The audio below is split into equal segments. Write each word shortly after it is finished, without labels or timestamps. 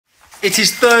It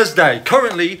is Thursday,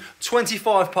 currently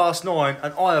 9:25,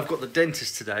 and I have got the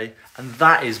dentist today, and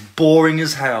that is boring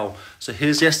as hell. So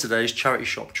here's yesterday's charity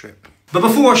shop trip. But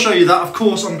before I show you that, of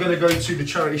course, I'm going to go to the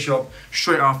charity shop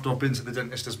straight after I've been to the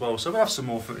dentist as well. So we'll have some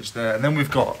more footage there, and then we've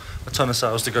got a ton of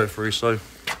sales to go through, so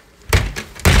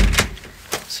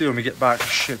see you when we get back.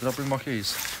 Shit, did I bring my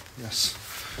keys? Yes.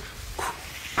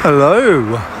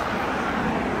 Hello.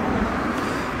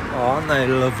 Oh, aren't they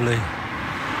lovely?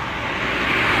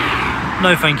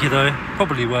 No thank you though,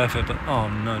 probably worth it, but oh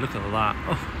no, look at that.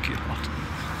 Oh god.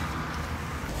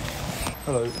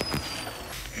 Hello.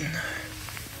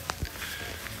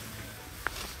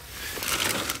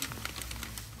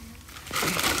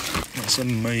 That's a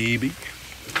maybe.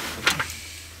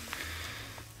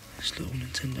 These little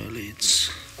Nintendo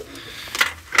lids.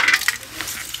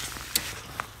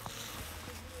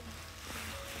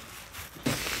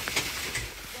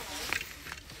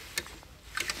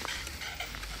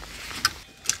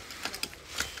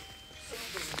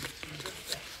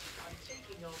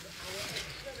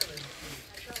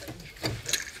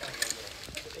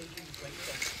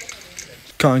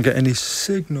 Can't get any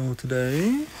signal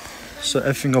today, so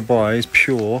everything I buy is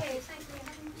pure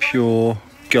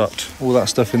gut. All that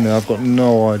stuff in there, I've got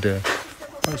no idea.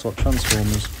 Looks like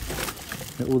Transformers.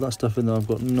 Yeah, all that stuff in there, I've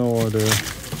got no idea.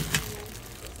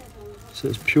 So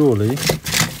it's purely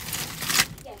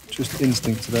just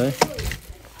instinct today.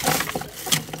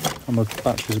 And my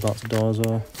battery's about to die as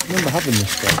well. I remember having this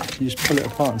stuff. You just pull it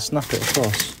apart and snap it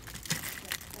across.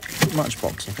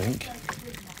 Matchbox, I think.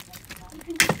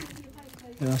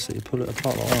 Yeah, that's it, you pull it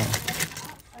apart like that.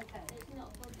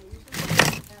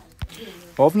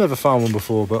 Well, I've never found one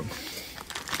before, but I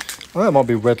think it might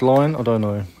be red line, I don't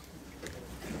know.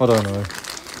 So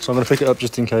I'm going to pick it up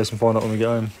just in case and find out when we get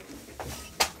home.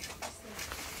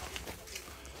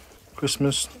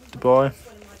 Christmas, Dubai.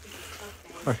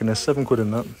 I reckon there's £7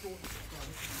 in that.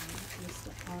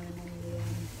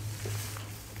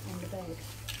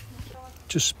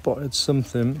 Just spotted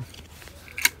something.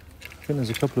 I think there's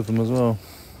a couple of them as well.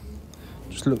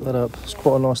 Just look that up. It's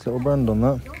quite a nice little brand on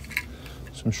that.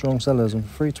 Some strong sellers on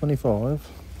 $3.25.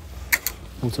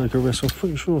 We'll take a risk. I'm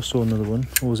pretty sure I saw another one.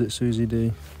 Or was it Susie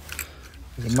D?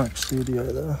 There's a Max Studio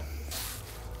there.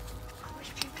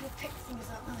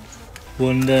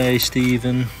 One day,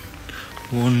 Stephen.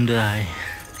 One day.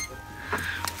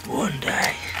 One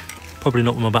day. Probably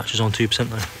not when my battery's on 2%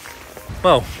 though.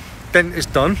 Well,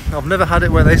 dentist done. I've never had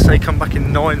it where they say come back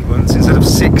in 9 months instead of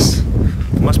 6.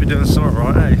 Must be doing something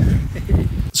right, eh?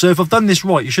 So if I've done this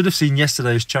right, you should have seen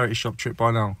yesterday's charity shop trip by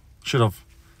now. Should have.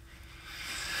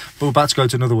 But we're about to go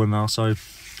to another one now, so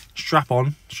strap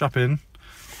in.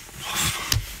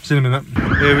 See you in a minute.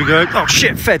 Here we go. Oh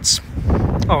shit, feds.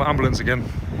 Oh, ambulance again.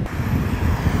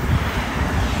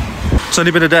 It's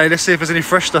only been a day. Let's see if there's any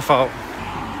fresh stuff out.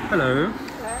 Hello.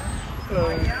 Hello.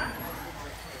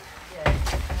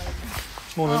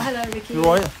 Morning. Oh, hello, Ricky. You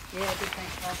alright? Yeah, good,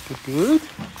 thanks. Good.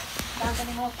 Found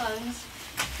any more phones?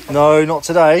 No, not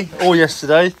today or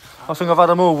yesterday. I think I've had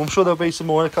them all. I'm sure there'll be some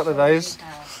more in a couple of days.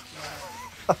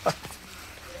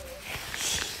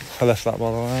 I left that,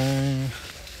 by the way.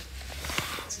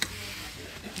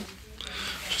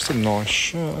 Just a nice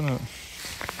shirt, isn't it?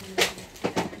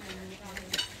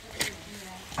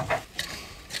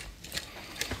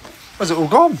 Where's it all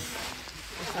gone?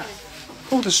 What's that?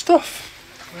 All the stuff.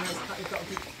 Well, you've got a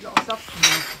lot of stuff from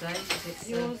today.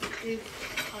 Yours is,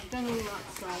 I've done all that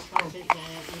side, budget there.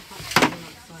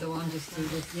 So I'm just do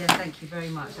this. Yeah, thank you very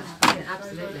much. Yeah,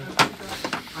 absolutely.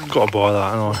 Got to buy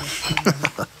that, haven't I?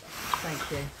 Thank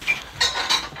you.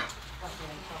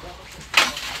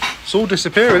 It's all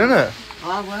disappearing, isn't it?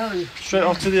 Oh, well. Straight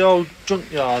off to the old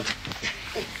junkyard.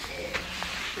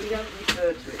 We don't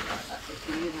refer to it like that,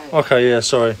 you know. Okay, yeah,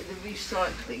 sorry. The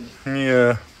recycling.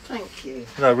 Yeah. Thank you.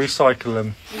 No, recycle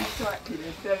them. Recycling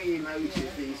is very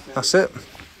emotive these days. That's it.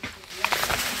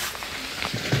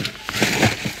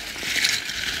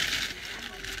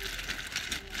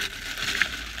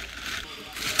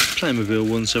 Playmobil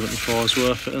 175 is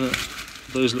worth it, isn't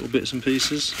it? Those little bits and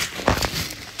pieces.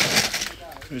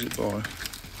 Who's it by?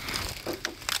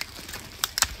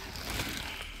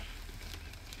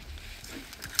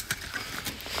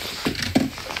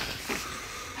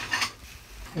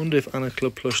 Wonder if Anna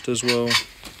Club Plush does well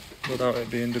without it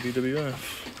being WWF.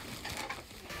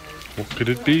 What could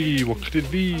it be? What could it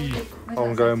be?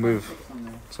 I'm going with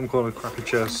some kind of crappy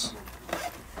chess.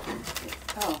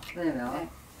 Oh, there we are.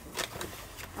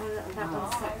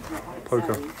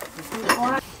 Poker.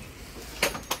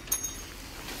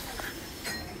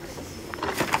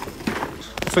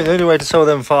 I think the only way to sell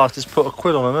them fast is put a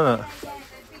quid on them, isn't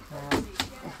it?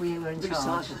 If we were in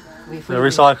charge, If Yeah, we were-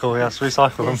 recycle, yes,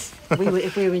 recycle Yes.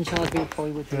 If we were in charge, we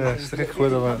probably would do them. Yeah, things. stick a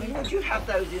quid on it. Would you have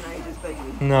those in Ada's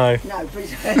bedroom? No. No,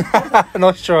 please.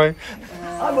 Nice try.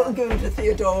 I wouldn't go into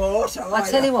Theodore, so I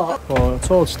tell you what, Right, I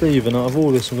told Stephen out of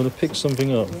all this I'm going to pick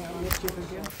something up.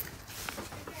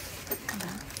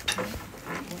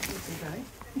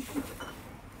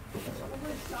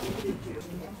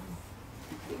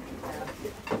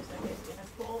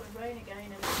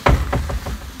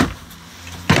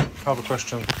 I have a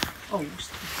question. oh,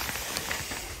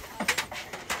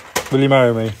 Will you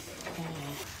marry me?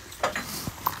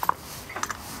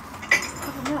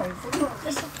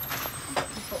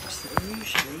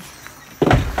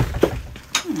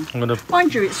 I'm going to...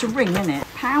 Mind you, it's a ring, isn't it?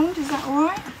 Pound, is that all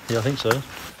right? Yeah, I think so.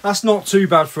 That's not too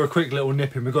bad for a quick little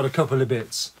nipping. We've got a couple of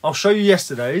bits. I'll show you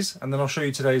yesterday's and then I'll show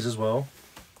you today's as well.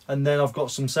 And then I've got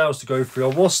some sales to go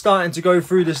through. I was starting to go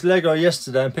through this Lego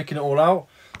yesterday and picking it all out.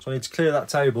 So I need to clear that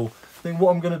table. I think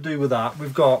what I'm going to do with that,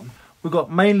 we've got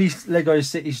mainly Lego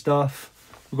City stuff.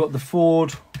 We've got the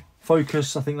Ford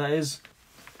Focus, I think that is.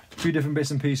 A few different bits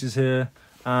and pieces here.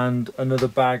 And another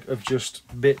bag of just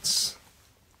bits.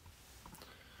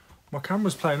 My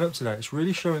camera's playing up today. It's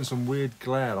really showing some weird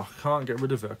glare. I can't get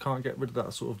rid of it. I can't get rid of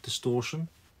that sort of distortion.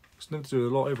 It's nothing to do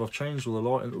with the light. I've changed all the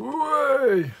lighting.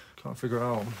 Way! Can't figure it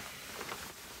out.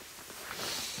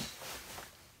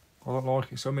 I don't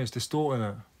like it. So I mean, it's distorting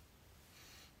it.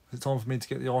 Is it time for me to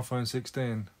get the iPhone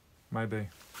 16? Maybe.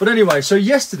 But anyway, so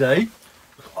yesterday,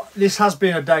 this has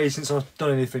been a day since I've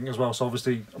done anything as well, so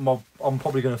obviously I'm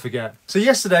probably going to forget. So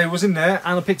yesterday I was in there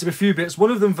and I picked up a few bits.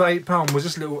 One of them for £8 was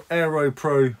this little Aero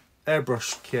Pro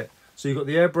airbrush kit. So you've got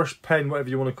the airbrush pen, whatever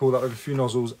you want to call that, with a few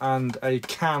nozzles and a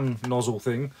can nozzle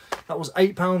thing. That was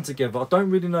 £8 together. I don't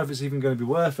really know if it's even going to be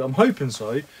worth it. I'm hoping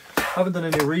so. I haven't done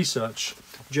any research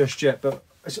just yet, but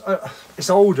it's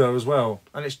older as well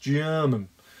and it's German.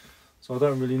 So I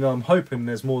don't really know. I'm hoping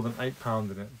there's more than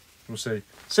 £8 in it. We'll see.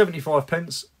 75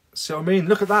 pence. See what I mean?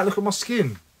 Look at that. Look at my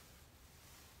skin.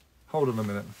 Hold on a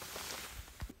minute.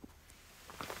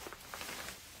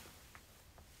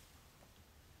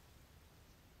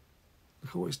 Look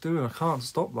at what it's doing. I can't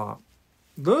stop that.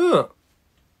 Look!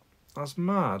 That's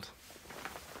mad.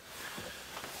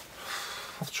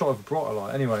 I have to try with a brighter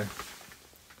light. Anyway.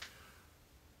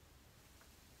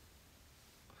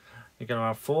 You're going to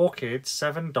have 4 kids,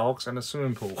 7 dogs and a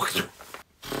swimming pool.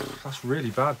 That's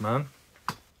really bad, man.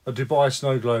 A Dubai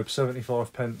snow globe,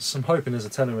 75 pence. I'm hoping there's a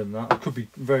tenner in that. I could be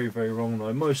very, very wrong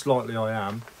though. Most likely I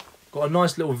am. Got a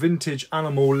nice little vintage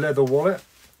animal leather wallet.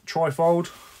 Trifold.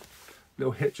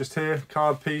 Little hit just here.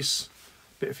 Card piece.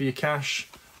 Bit for your cash.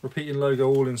 Repeating logo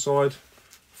all inside.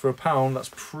 For £1,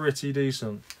 that's pretty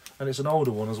decent. And it's an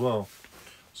older one as well.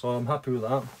 So I'm happy with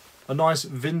that. A nice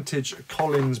vintage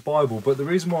Collins Bible. But the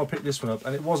reason why I picked this one up,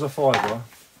 and it was a £5,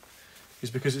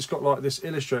 is because it's got like this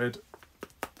illustrated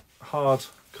hard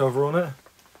cover on it.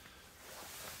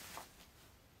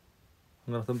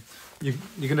 You're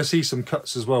going to see some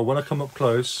cuts as well. When I come up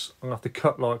close, I'm going to have to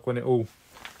cut like when it all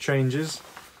changes.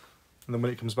 And then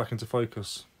when it comes back into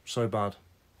focus. So bad.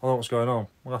 I don't know what's going on.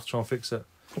 I'll have to try and fix it.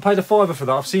 I paid a £5 for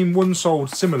that. I've seen one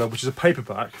sold similar, which is a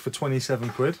paperback for 27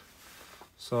 quid.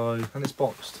 So, and it's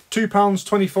boxed.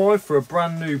 £2.25 for a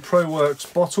brand new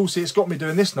ProWorks bottle. See, it's got me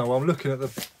doing this now while I'm looking at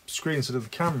the screen instead of the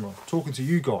camera, talking to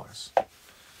you guys.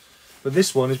 But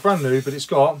this one is brand new, but it's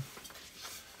got,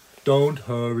 don't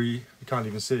hurry, you can't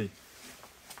even see.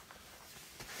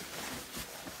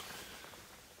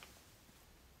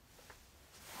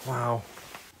 Wow.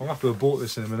 I'm going to have to have bought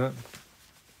this in a minute.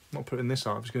 I'm not putting this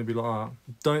out, it's going to be like that.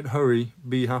 Don't hurry,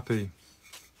 be happy.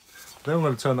 Then I'm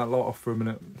going to turn that light off for a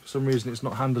minute. For some reason it's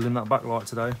not handling that backlight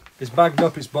today. It's bagged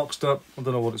up, it's boxed up. I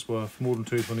don't know what it's worth, more than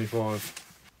 £2.25.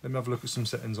 Let me have a look at some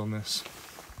settings on this.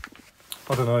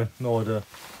 I don't know, no idea.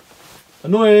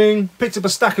 Annoying. Picked up a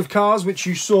stack of cars, which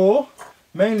you saw.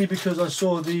 Mainly because I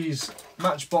saw these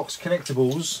Matchbox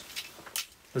connectables.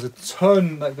 There's a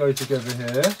ton that go together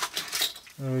here.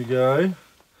 There we go.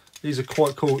 These are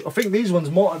quite cool. I think these ones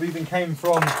might have even came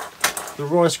from the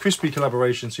Rice Krispie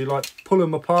collaboration. So you like pull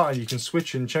them apart and you can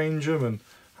switch and change them and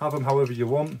have them however you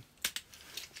want.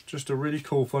 Just a really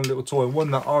cool fun little toy.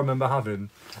 One that I remember having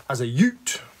as a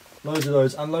ute. Loads of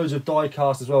those and loads of die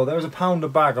cast as well. There was £1 a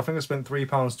bag. I think I spent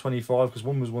 £3.25 because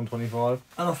one was £1.25.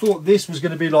 And I thought this was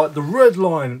going to be like the red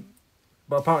line.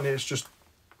 But apparently it's just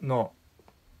not.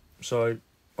 So,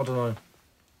 I don't know.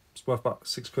 It's worth about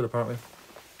 £6 apparently.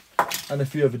 And a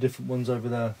few other different ones over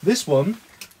there. This one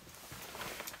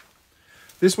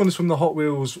is from the Hot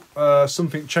Wheels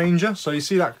something changer. So you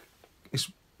see that,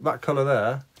 it's that colour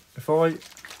there. If I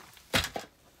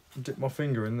dip my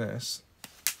finger in this,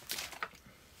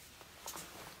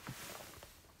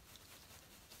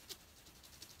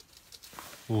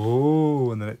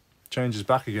 Whoa, and then it changes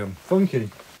back again. Funky.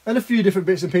 And a few different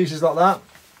bits and pieces like that.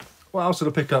 What else did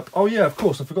I pick up? Oh yeah, of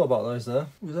course, I forgot about those there.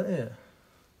 Was that it?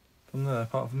 From there,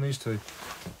 apart from these two.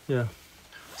 Yeah.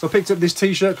 So I picked up this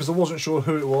t-shirt because I wasn't sure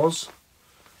who it was.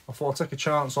 I thought I'd take a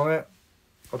chance on it.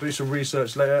 I'll do some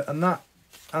research later. And that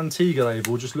Antigua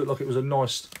label just looked like it was a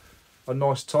nice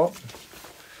top.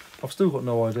 I've still got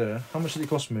no idea. How much did it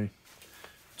cost me?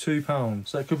 £2.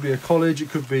 So it could be a college, it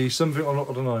could be something, I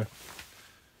don't know.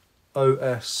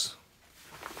 OS.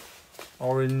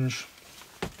 Orange.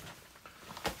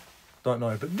 Don't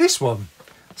know. But this one.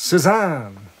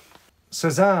 Cézanne.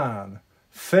 Cézanne.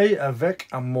 Fait avec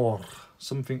amour.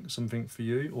 Something for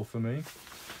you or for me.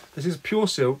 This is pure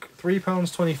silk,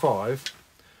 £3.25.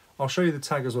 I'll show you the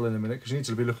tag as well in a minute because you need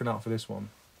to be looking out for this one.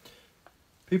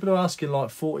 People are asking like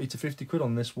 40 to 50 quid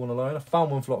on this one alone. I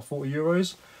found one for like 40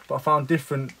 euros, but I found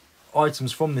different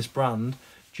items from this brand.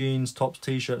 Jeans, tops,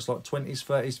 t-shirts, like 20s,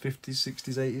 30s, 50s,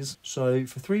 60s, 80s. So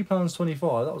for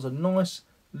 £3.25, that was a nice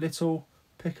little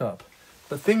pickup.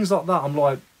 But things like that, I'm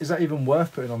like, is that even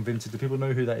worth putting on Vinted? Do people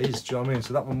know who that is? Do you know what I mean?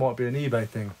 So that one might be an eBay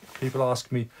thing. People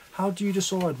ask me, how do you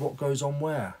decide what goes on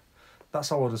where? That's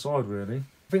how I decide, really.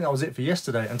 I think that was it for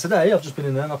yesterday. And today, I've just been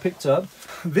in there and I picked up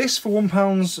this for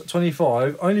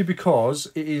 £1.25, only because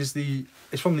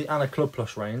it's from the Anna Club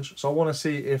Plush range. So I want to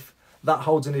see if that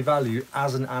holds any value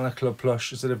as an Anna Club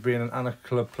Plush instead of being an Anna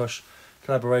Club Plush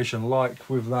collaboration, like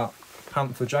with that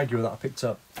Panther Jaguar that I picked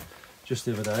up just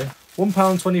the other day.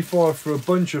 £1.25 for a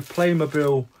bunch of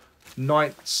Playmobil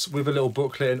knights with a little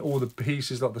booklet and all the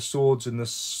pieces like the swords and the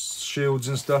shields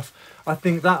and stuff. I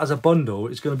think that as a bundle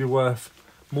is going to be worth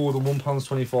more than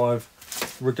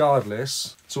 £1.25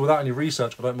 regardless. So without any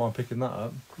research, I don't mind picking that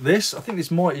up. This, I think this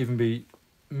might even be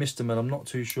Mr. Mel, I'm not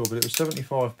too sure, but it was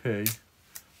 75p.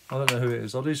 I don't know who it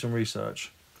is, I'll do some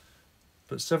research.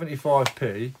 But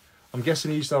 75p, I'm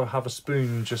guessing you used to have a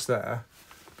spoon just there.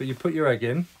 But you put your egg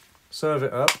in, serve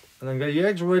it up, and then go, your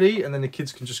egg's ready, and then the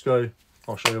kids can just go,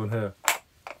 I'll show you on here,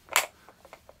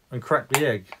 and crack the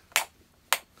egg.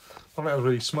 I think that was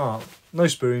really smart. No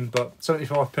spoon, but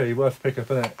 75p, worth a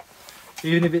pickup, isn't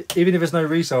it? Even if there's no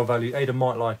resale value, Ada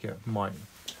might like it, might.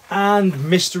 And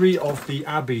Mystery of the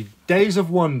Abbey. Days of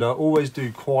Wonder always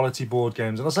do quality board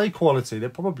games, and I say quality, they're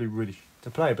probably really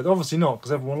to play, but obviously not,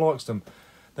 because everyone likes them.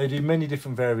 They do many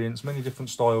different variants, many different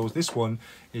styles. This one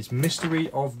is Mystery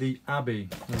of the Abbey.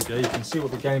 There we go, you can see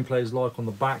what the gameplay is like on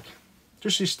the back.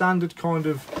 Just your standard kind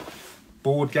of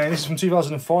board game. This is from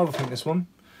 2005, I think, this one.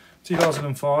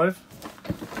 2005,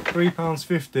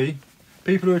 £3.50.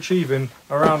 People are achieving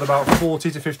around about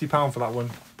 £40 to £50 for that one,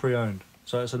 pre-owned.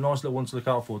 So it's a nice little one to look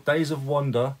out for. Days of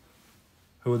Wonder,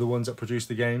 who are the ones that produce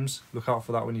the games, look out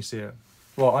for that when you see it.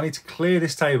 Well, I need to clear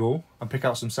this table and pick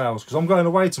out some sales because I'm going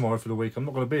away tomorrow for the week. I'm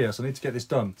not going to be here, so I need to get this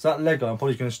done. So that Lego, I'm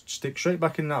probably going to stick straight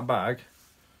back in that bag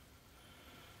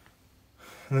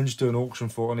and then just do an auction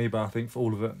for it on eBay, I think, for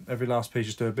all of it. Every last piece,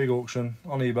 just do a big auction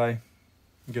on eBay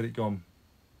and get it gone.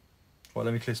 Right,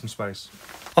 let me clear some space.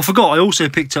 I forgot, I also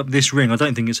picked up this ring. I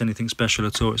don't think it's anything special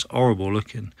at all. It's horrible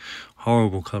looking.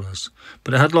 Horrible colours.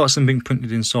 But it had like something printed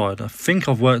inside. I think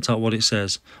I've worked out what it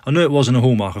says. I knew it wasn't a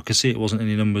hallmark. I could see it wasn't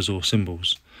any numbers or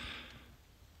symbols.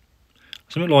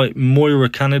 Something like Moira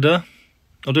Canada.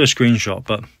 I'll do a screenshot,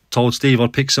 but told Steve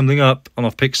I'd pick something up, and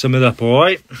I've picked something up,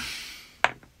 alright?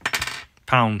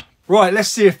 £1. Right, let's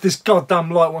see if this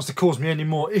goddamn light wants to cause me any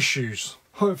more issues.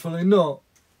 Hopefully not.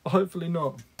 Hopefully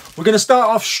not. We're going to start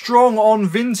off strong on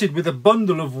Vinted with a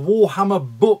bundle of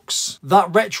Warhammer books.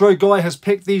 That retro guy has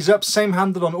picked these up,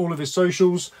 same-handed on all of his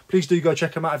socials. Please do go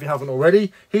check him out if you haven't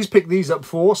already. He's picked these up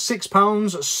for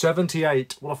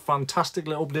 £6.78. What a fantastic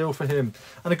little deal for him.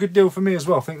 And a good deal for me as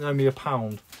well. I think they're only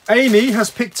 £1. Amy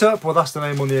has picked up, well, that's the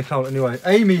name on the account anyway.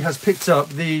 Amy has picked up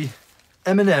the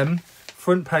M&M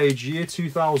front page year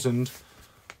 2000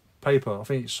 paper. I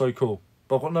think it's so cool.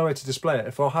 But I've got nowhere to display it.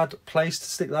 If I had a place to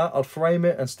stick that, I'd frame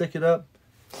it and stick it up.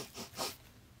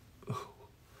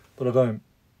 But I don't.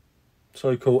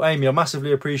 So cool. Amy, I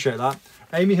massively appreciate that.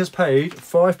 Amy has paid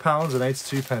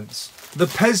 £5.82. The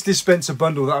Pez dispenser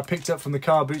bundle that I picked up from the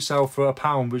car boot sale for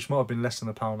 £1, which might have been less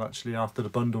than £1 actually after the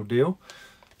bundle deal.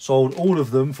 Sold all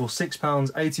of them for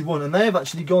 £6.81. And they have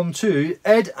actually gone to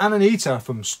Ed and Anita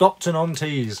from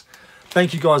Stockton-on-Tees.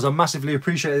 Thank you guys, I massively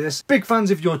appreciate this. Big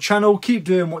fans of your channel, keep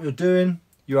doing what you're doing.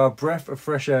 You are a breath of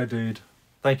fresh air, dude.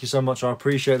 Thank you so much, I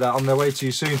appreciate that. On their way to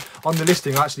you soon. On the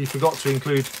listing, I actually forgot to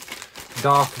include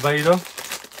Darth Vader.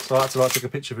 So I had to like take a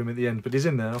picture of him at the end, but he's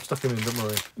in there, I've stuck him in, don't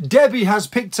worry. Debbie has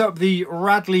picked up the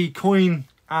Radley coin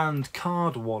and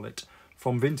card wallet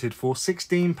from Vinted for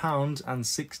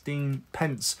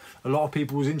 £16.16. A lot of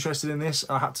people was interested in this.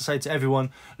 I had to say to everyone,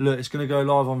 look, it's going to go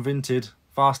live on Vinted.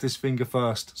 Fastest finger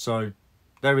first. So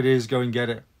there it is. Go and get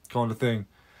it, kind of thing.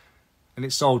 And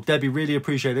it's sold. Debbie, really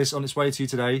appreciate this. On its way to you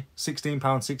today.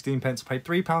 £16.16. I paid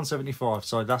 £3.75.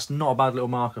 So that's not a bad little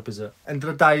markup, is it? End of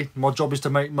the day, my job is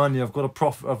to make money. I've got a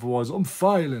profit, otherwise I'm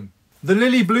failing. The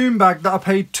Lily Bloom bag that I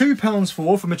paid £2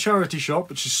 for from a charity shop,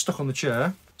 which is stuck on the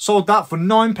chair, sold that for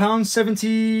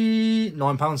 £9.70.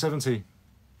 £9.70.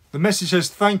 The message says,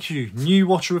 thank you, new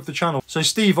watcher of the channel. So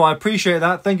Steve, I appreciate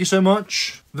that. Thank you so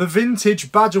much. The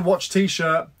vintage Badger Watch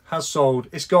t-shirt has sold.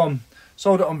 It's gone.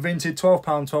 Sold it on Vinted,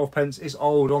 £12.12. It's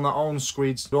old on that own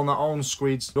Squeeds. On that own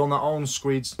Squeeds. On that own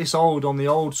Squeeds. It's old on the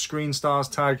old Screen Stars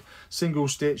tag. Single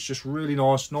stitch, just really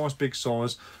nice. Nice big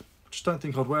size. Just don't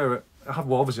think I'd wear it.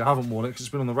 Well, obviously I haven't worn it because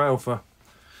it's been on the rail for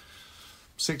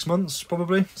 6 months,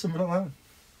 probably. Something like that.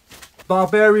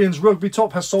 Barbarians rugby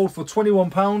top has sold for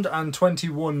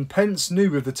 £21.21, new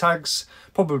with the tags.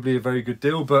 Probably a very good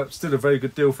deal, but still a very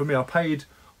good deal for me. I paid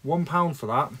 £1 for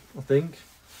that, I think.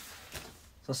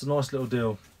 That's a nice little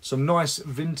deal. Some nice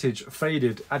vintage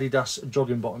faded Adidas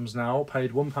jogging bottoms now.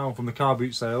 Paid £1 from the car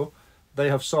boot sale. They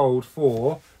have sold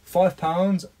for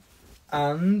 £5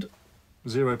 and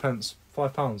 0 pence.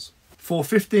 £5. For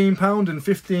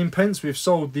 £15.15, we've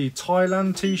sold the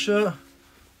Thailand t-shirt.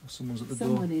 Someone's at the door.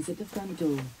 Someone is at the front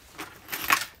door.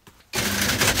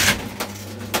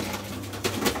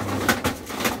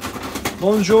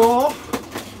 Bonjour.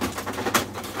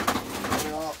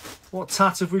 What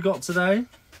tat have we got today?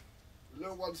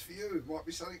 Little ones for you. Might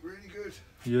be something really good.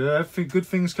 Yeah, good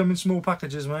things come in small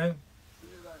packages, mate.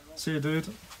 See you, dude.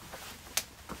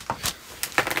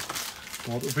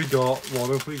 What have we got? What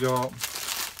have we got?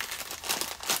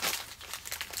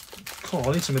 God,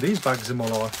 I need some of these bags in my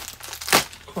life.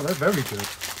 God, they're very good.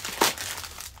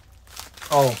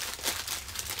 Oh.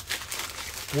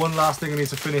 One last thing I need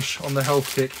to finish on the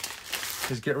health kick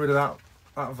is get rid of that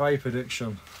vape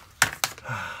addiction.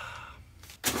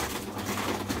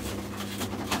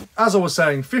 As I was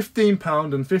saying,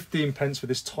 £15.15 for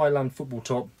this Thailand football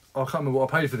top. I can't remember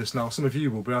what I paid for this now. Some of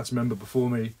you will be able to remember before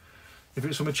me. If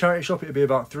it's from a charity shop, it'd be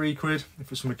about £3.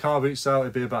 If it's from a car boot sale,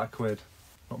 it'd be about £1.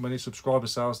 Not many subscriber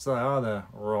sales today, are there,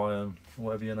 Ryan?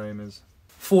 Whatever your name is.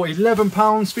 For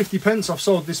 £11.50, I've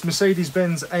sold this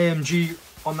Mercedes-Benz AMG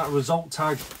on that result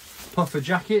tag puffer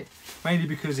jacket. Mainly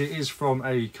because it is from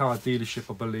a car dealership,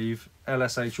 I believe.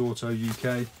 LSH Auto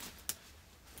UK.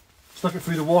 Stuck it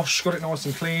through the wash, got it nice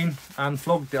and clean, and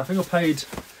flogged it. I think I paid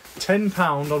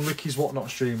 £10 on Ricky's Whatnot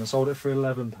stream and sold it for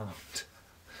 £11.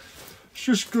 It's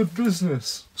just good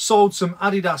business. Sold some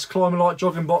Adidas Climalite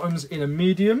jogging bottoms in a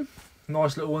medium.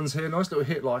 Nice little ones here. Nice little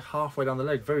hit like halfway down the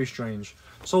leg. Very strange.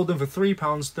 Sold them for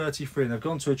 £3.33 and they've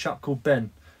gone to a chap called Ben.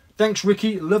 Thanks,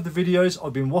 Ricky. Love the videos.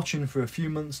 I've been watching for a few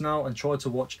months now and try to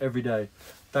watch every day.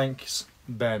 Thanks,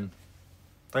 Ben.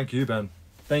 Thank you, Ben.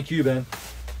 Thank you, Ben.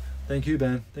 Thank you,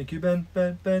 Ben. Thank you, Ben.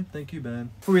 Ben. Thank you, Ben.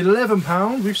 For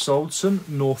 £11, we've sold some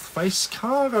North Face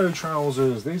cargo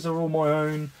trousers. These are all my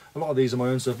own. A lot of these are my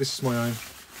own stuff. This is my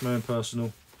own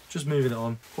personal. Just moving it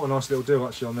on. Quite a nice little deal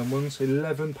actually on them ones.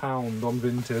 £11 on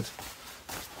Vinted.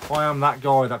 I am that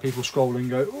guy that people scroll and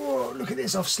go, oh, look at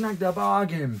this, I've snagged a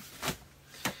bargain.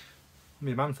 I'm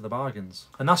a man for the bargains.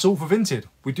 And that's all for Vinted.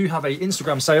 We do have a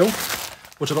Instagram sale,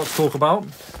 which I'd like to talk about.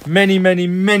 Many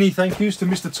thank yous to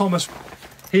Mr. Thomas.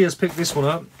 He has picked this one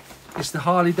up. It's the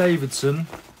Harley Davidson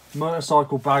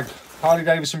motorcycle bag. Harley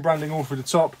Davidson branding all through the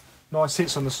top. Nice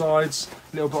hits on the sides.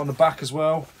 A little bit on the back as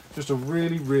well. Just a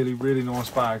really nice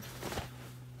bag.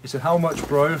 He said, how much,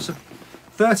 bro? I said,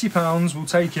 £30, we'll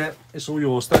take it. It's all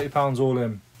yours, £30 all in.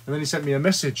 And then he sent me a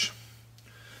message.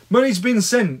 Money's been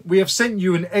sent. We have sent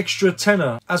you an extra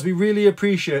tenner as we really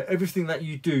appreciate everything that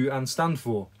you do and stand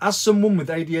for. As someone with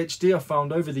ADHD, I've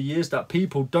found over the years that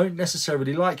people don't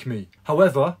necessarily like me.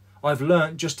 However, I've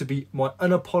learned just to be my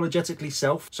unapologetically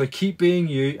self. So keep being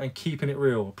you and keeping it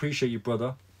real. Appreciate you,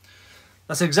 brother.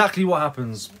 That's exactly what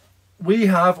happens. We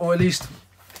have, or at least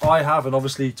I have, and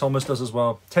obviously Thomas does as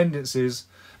well, tendencies,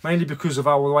 mainly because of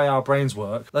the way our brains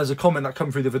work. There's a comment that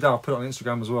come through the other day, I'll put it on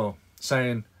Instagram as well,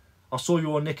 saying, I saw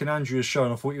you on Nick and Andrea's show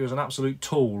and I thought you was an absolute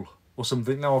tool or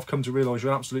something. Now I've come to realise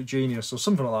you're an absolute genius or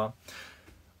something like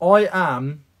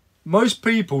that. Most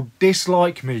people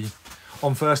dislike me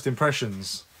on first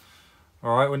impressions.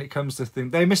 All right, when it comes to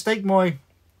things. They mistake my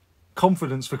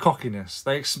confidence for cockiness.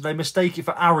 They mistake it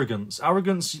for arrogance.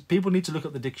 Arrogance, people need to look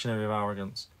at the dictionary of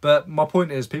arrogance. But my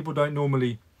point is, people don't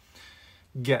normally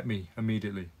get me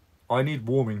immediately. I need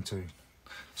warming to.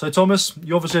 So Thomas,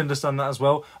 you obviously understand that as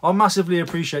well. I massively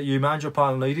appreciate you, man. Your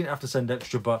partner. You didn't have to send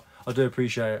extra, but I do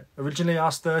appreciate it. Originally I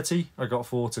asked 30, I got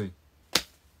 40.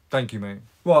 Thank you, mate.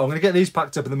 Right, I'm going to get these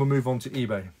packed up and then we'll move on to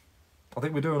eBay. I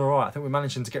think we're doing all right. I think we're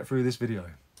managing to get through this video.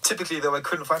 Typically, though, I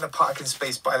couldn't find a parking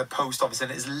space by the post office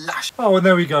and it's lash. Oh, and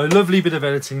there we go. Lovely bit of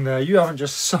editing there. You haven't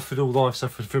just suffered all I've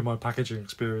suffered through my packaging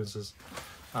experiences.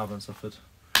 I haven't suffered.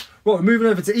 Right, we're moving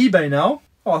over to eBay now.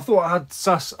 Oh, I thought I had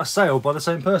a sale by the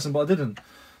same person, but I didn't.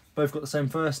 Both got the same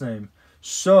first name.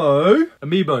 So,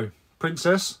 Amiibo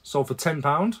Princess sold for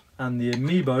 £10, and the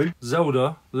Amiibo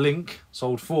Zelda Link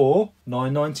sold for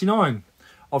 $9.99.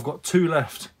 I've got 2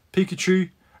 left. Pikachu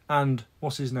and,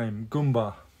 what's his name?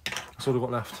 Goomba. That's all I've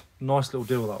got left. Nice little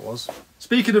deal that was.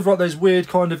 Speaking of those weird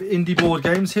kind of indie board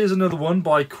games, here's another one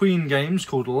by Queen Games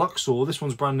called Luxor. This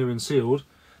one's brand new and sealed.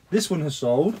 This one has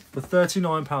sold for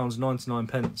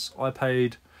 £39.99. I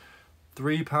paid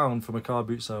 £3 from a car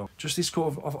boot sale. Just these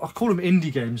sort of, I call them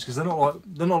indie games because they're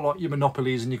not like your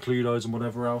Monopolies and your Cluedos and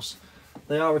whatever else.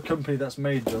 They are a company that's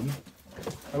made them.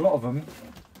 A lot of them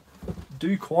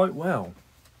do quite well,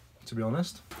 to be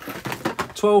honest.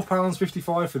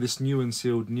 £12.55 for this new and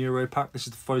sealed Nero pack. This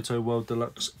is the Photo World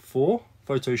Deluxe 4.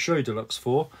 Photo Show Deluxe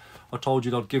 4. I told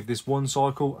you that I'd give this one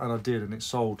cycle and I did, and it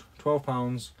sold.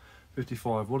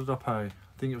 £12.55. What did I pay? I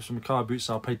think it was from a car boot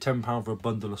sale. I paid £10 for a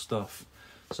bundle of stuff.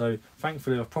 So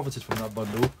thankfully I've profited from that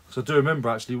bundle. So I do remember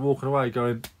actually walking away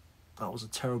going, that was a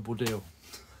terrible deal.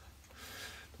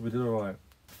 But we did alright.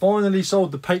 Finally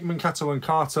sold the Pateman, Cato and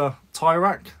Carter tie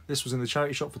rack. This was in the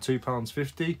charity shop for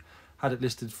 £2.50. Had it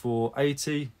listed for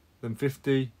 80, then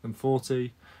 50, then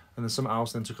 40, and then something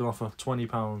else, then took an offer,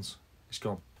 £20. It's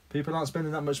gone. People aren't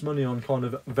spending that much money on kind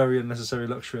of very unnecessary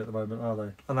luxury at the moment, are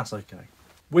they? And that's okay.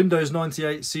 Windows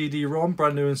 98 CD-ROM,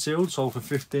 brand new and sealed, sold for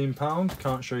 £15.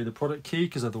 Can't show you the product key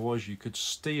because otherwise you could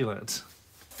steal it.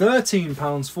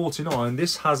 £13.49.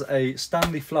 This has a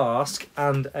Stanley flask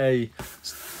and a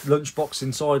lunchbox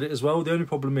inside it as well. The only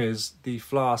problem is the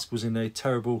flask was in a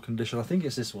terrible condition. I think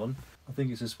it's this one.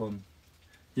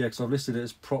 Yeah, because I've listed it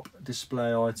as prop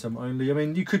display item only. I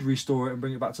mean, you could restore it and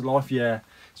bring it back to life. Yeah,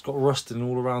 it's got rusting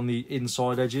all around the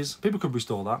inside edges. People could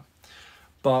restore that.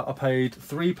 But I paid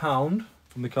 £3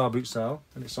 from the car boot sale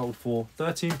and it sold for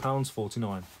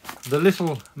 £13.49. The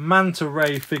little Manta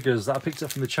Ray figures that I picked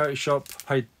up from the charity shop, I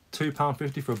paid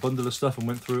 £2.50 for a bundle of stuff and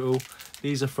went through it all.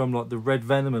 These are from like the Red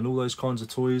Venom and all those kinds of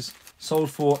toys.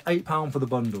 Sold for £8 for the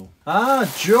bundle.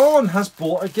 Ah, John has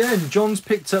bought again. John's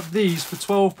picked up these for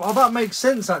 12. Oh, that makes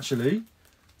sense actually.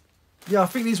 Yeah, I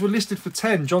think these were listed for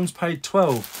 10. John's paid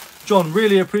 12. John,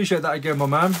 really appreciate that again, my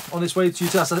man. On its way to you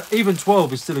too. Even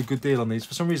 12 is still a good deal on these.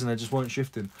 For some reason, they just weren't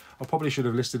shifting. I probably should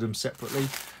have listed them separately,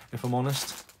 if I'm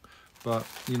honest. But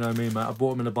you know me, mate. I bought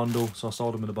them in a bundle, so I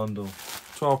sold them in a bundle.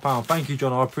 £12. Thank you,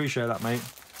 John. I appreciate that, mate.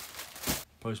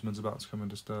 Postman's about to come and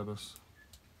disturb us.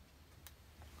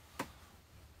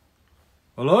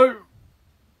 Hello?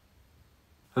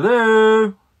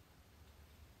 Hello?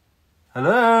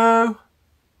 Hello?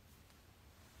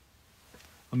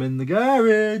 I'm in the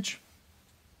garage.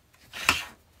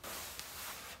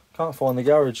 Can't find the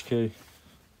garage key.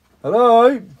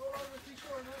 Hello?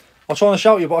 I'm trying to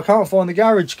shout you, but I can't find the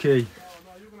garage key.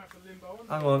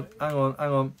 Hang on, hang on,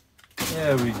 hang on.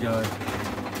 There we go.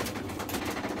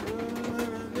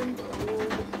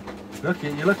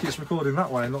 You're lucky it's recording that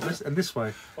way and not this and this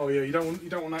way. Oh yeah, you don't want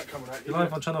that coming out. You're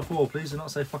live on Channel 4, please do not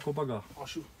say fuck or bugger. I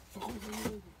should fuck off. Do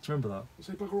you remember that? I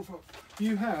say bugger or fuck.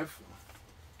 You have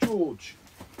George,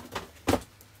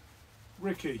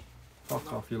 Ricky.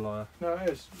 Fuck off, you liar. No, it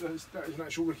is. That is an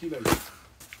actual Ricky Lee.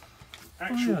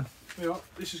 Actual. Oh, yeah. Yeah,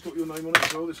 this has got your name on it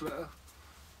as well. This letter.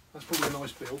 That's probably a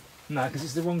nice bill. No, because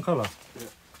it's the wrong colour. Yeah.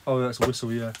 Oh, that's a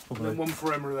whistle, yeah. And Probably. then one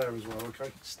for Emma there as well.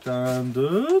 Okay.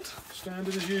 Standard.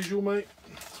 Standard as usual, mate.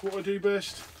 That's what I do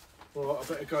best. Right, I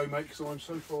better go, mate, because I'm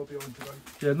so far behind today.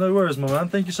 Yeah, no worries, my man.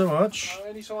 Thank you so much.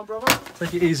 Anytime, brother.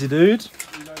 Take it easy, dude.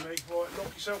 You know me. Right,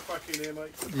 lock yourself back in here,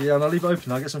 mate. Yeah, and I'll leave it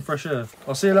open. I'll get some fresh air.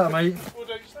 I'll see you later, mate. Will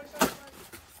do. Stay safe,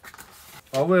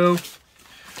 mate. I will.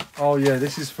 Oh, yeah,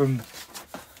 this is from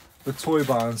the toy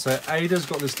barn. So Ada's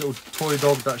got this little toy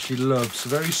dog that she loves. A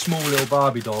very small little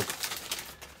Barbie dog.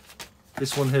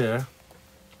 This one here.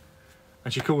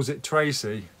 And she calls it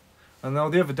Tracy. And now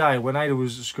the other day when Ada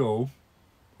was at school,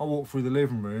 I walked through the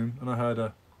living room and I heard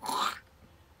her. I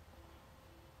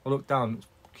looked down, it was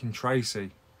fucking Tracy.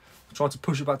 I tried to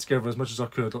push it back together as much as I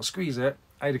could, like squeeze it.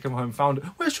 Ada came home, found it.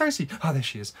 Where's Tracy? Oh, there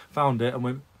she is. Found it and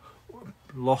went,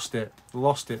 lost it.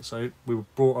 So we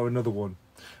brought her another one.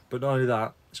 But not only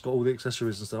that, it's got all the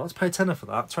accessories and stuff. I had to pay £10 for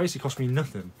that. Tracy cost me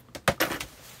nothing.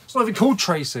 It's not even called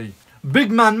Tracy.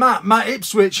 Big man Matt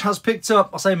Ipswich has picked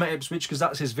up, I say Matt Ipswich because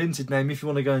that's his Vinted name if you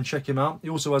want to go and check him out. He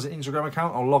also has an Instagram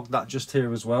account, I'll log that just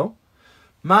here as well.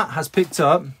 Matt has picked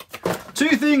up 2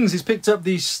 things. He's picked up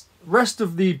the rest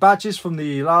of the badges from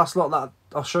the last lot that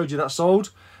I showed you that sold,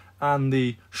 and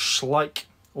the Schleck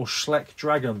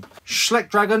Dragon. Schleck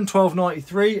Dragon,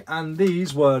 $12.93, and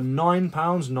these were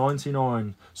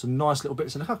 £9.99. Some nice little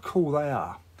bits, and look how cool they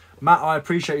are. Matt, I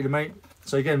appreciate you, mate.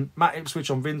 So again, Matt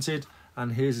Ipswich on Vinted,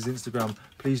 and here's his Instagram.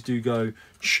 Please do go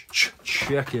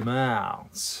check him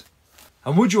out.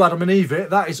 And would you Adam and Eve it,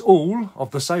 that is all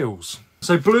of the sales.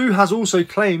 So Blue has also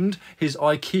claimed his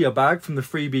IKEA bag from the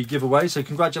freebie giveaway. So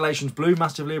congratulations, Blue.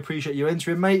 Massively appreciate you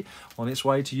entering, mate. On its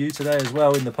way to you today as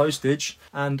well in the postage.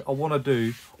 And I want to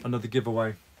do another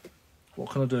giveaway. What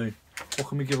can I do? What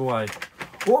can we give away?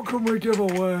 What can we give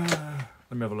away?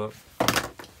 Let me have a look.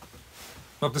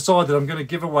 I've decided I'm going to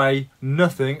give away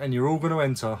nothing and you're all going to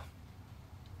enter.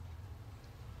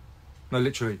 No,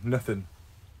 literally, nothing.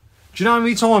 Do you know how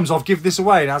many times I've given this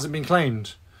away and it hasn't been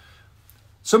claimed?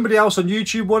 Somebody else on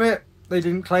YouTube won it. They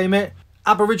didn't claim it.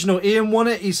 Aboriginal Ian won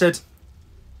it. He said,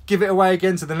 give it away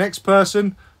again to the next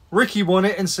person. Ricky won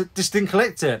it and just didn't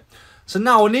collect it. So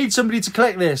now I need somebody to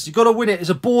collect this. You've got to win it. It's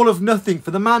a ball of nothing.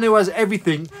 For the man who has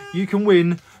everything, you can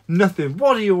win nothing.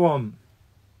 What do you want?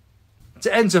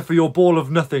 To enter for your ball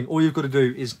of nothing, all you've got to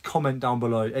do is comment down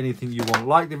below anything you want.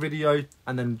 Like the video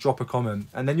and then drop a comment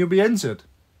and then you'll be entered.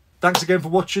 Thanks again for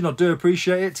watching. I do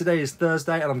appreciate it. Today is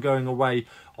Thursday and I'm going away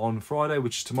on Friday,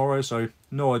 which is tomorrow. So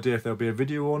no idea if there'll be a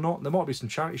video or not. There might be some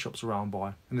charity shops around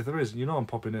by. And if there is, you know I'm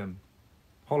popping in.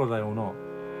 Holiday or not.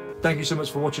 Thank you so much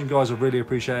for watching, guys. I really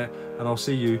appreciate it. And I'll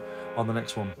see you on the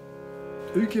next one.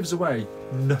 Who gives away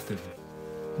nothing?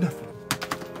 Nothing.